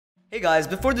Hey guys,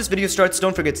 before this video starts,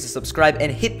 don't forget to subscribe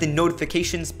and hit the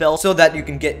notifications bell so that you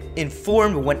can get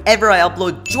informed whenever I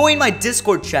upload. Join my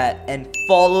Discord chat and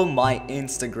follow my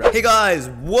Instagram. Hey guys,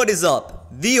 what is up?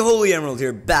 The Holy Emerald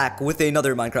here, back with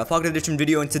another Minecraft Pocket Edition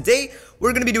video, and today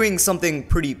we're gonna be doing something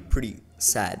pretty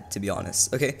sad, to be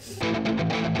honest, okay?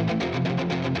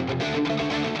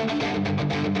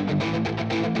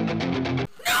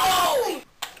 No!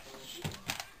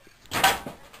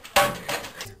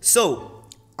 So,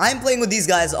 I'm playing with these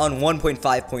guys on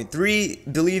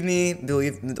 1.5.3. Believe me,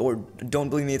 or don't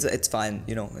believe me, it's fine.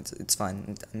 You know, it's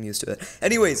fine. I'm used to it.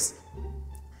 Anyways,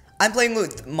 I'm playing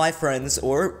with my friends,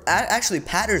 or actually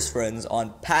Patter's friends,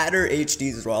 on Patter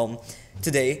HD's realm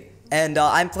today. And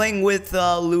I'm playing with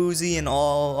Lucy and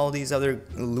all these other...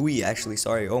 Louis, actually,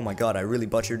 sorry. Oh my god, I really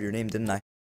butchered your name, didn't I?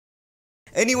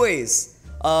 Anyways...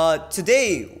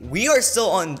 today, we are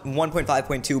still on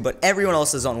 1.5.2, but everyone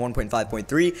else is on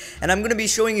 1.5.3, and I'm gonna be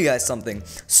showing you guys something.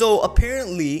 So,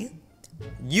 apparently,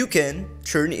 you can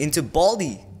turn into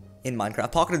Baldi in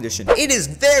Minecraft Pocket Edition. It is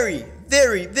very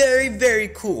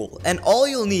cool, and all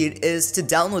you'll need is to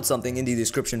download something in the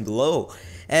description below.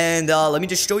 And, let me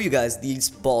just show you guys these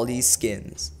Baldi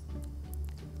skins.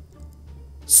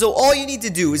 So all you need to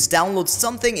do is download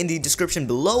something in the description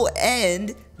below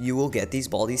and you will get these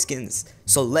Baldi skins.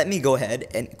 So let me go ahead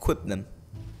and equip them.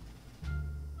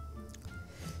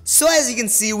 So as you can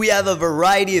see, we have a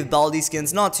variety of Baldi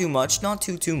skins, not too much, not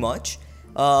too much.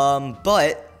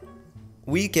 But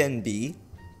we can be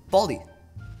Baldi.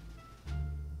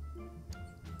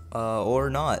 Or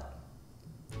not.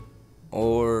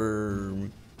 Or...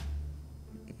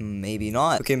 maybe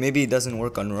not. Okay, maybe it doesn't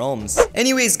work on realms.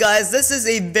 Anyways, guys, this is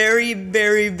a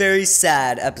very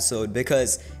sad episode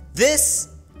because this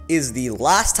is the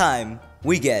last time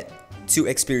we get to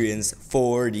experience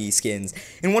 4D skins.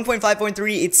 In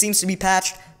 1.5.3, it seems to be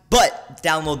patched, but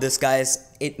download this, guys.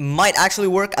 It might actually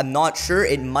work. I'm not sure.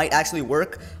 It might actually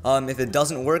work. If it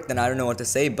doesn't work, then I don't know what to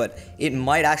say, but it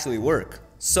might actually work.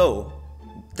 So,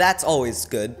 that's always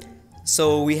good.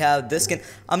 So we have this skin.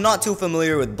 I'm not too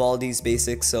familiar with Baldi's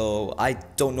basics, so I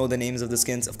don't know the names of the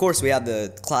skins. Of course, we have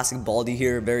the classic Baldi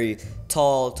here, very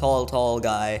tall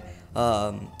guy.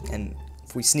 And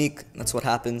if we sneak, that's what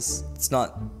happens. It's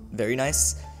not very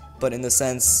nice, but in the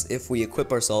sense, if we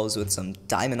equip ourselves with some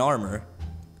diamond armor,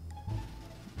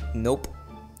 nope.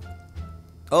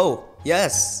 Oh,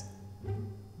 yes.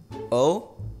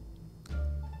 Oh,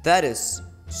 that is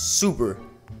super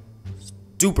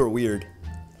duper weird.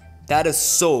 That is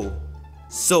so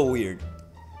weird.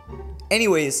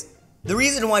 Anyways, the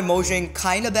reason why Mojang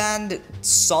kinda banned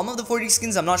some of the 4D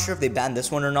skins, I'm not sure if they banned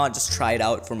this one or not, just try it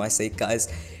out for my sake, guys,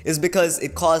 is because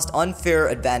it caused unfair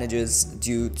advantages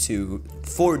due to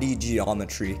 4D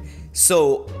geometry.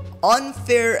 So,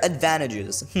 unfair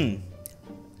advantages,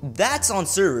 that's on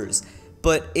servers,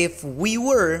 but if we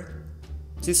were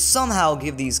to somehow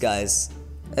give these guys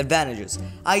advantages,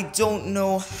 I don't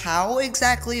know how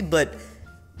exactly, but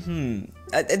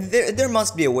there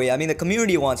must be a way. I mean, the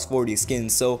community wants 4D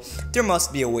skins, so there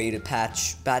must be a way to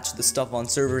patch the stuff on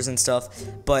servers and stuff.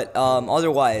 But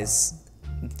otherwise,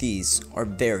 these are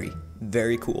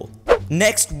very cool.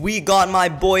 Next, we got my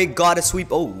boy Gotta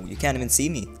Sweep. Oh, you can't even see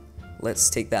me.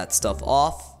 Let's take that stuff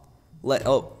off.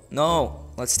 Oh no,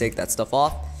 let's take that stuff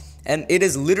off. And it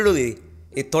is literally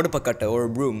a torpakata, or a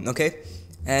broom, okay?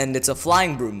 And it's a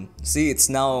flying broom. See, it's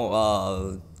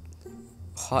now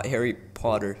hot Harry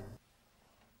Potter.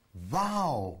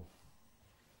 Wow.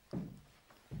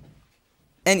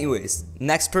 Anyways,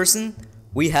 next person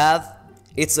we have,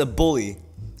 it's a bully.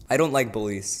 I don't like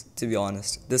bullies, to be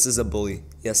honest. This is a bully.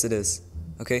 Yes, it is.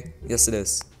 Okay? Yes, it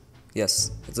is.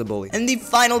 Yes, it's a bully. And the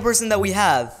final person that we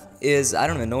have is, I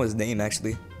don't even know his name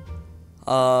actually.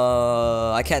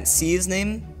 I can't see his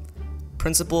name.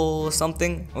 Principal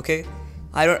something, okay?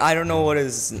 I don't know what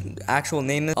his actual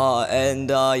name is.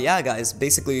 Yeah, guys,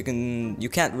 basically you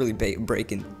can't really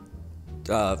break in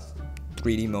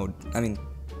 3D mode. I mean,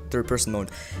 third-person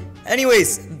mode.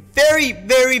 Anyways,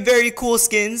 very cool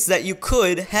skins that you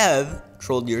could have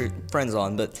trolled your friends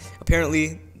on, but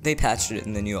apparently they patched it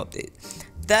in the new update.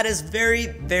 That is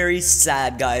very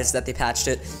sad, guys, that they patched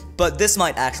it, but this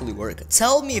might actually work.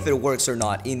 Tell me if it works or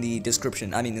not in the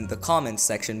description, I mean in the comments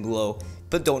section below,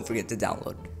 but don't forget to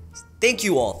download. Thank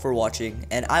you all for watching,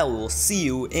 and I will see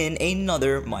you in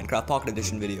another Minecraft Pocket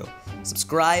Edition video.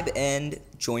 Subscribe and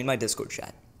join my Discord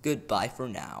chat. Goodbye for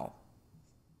now.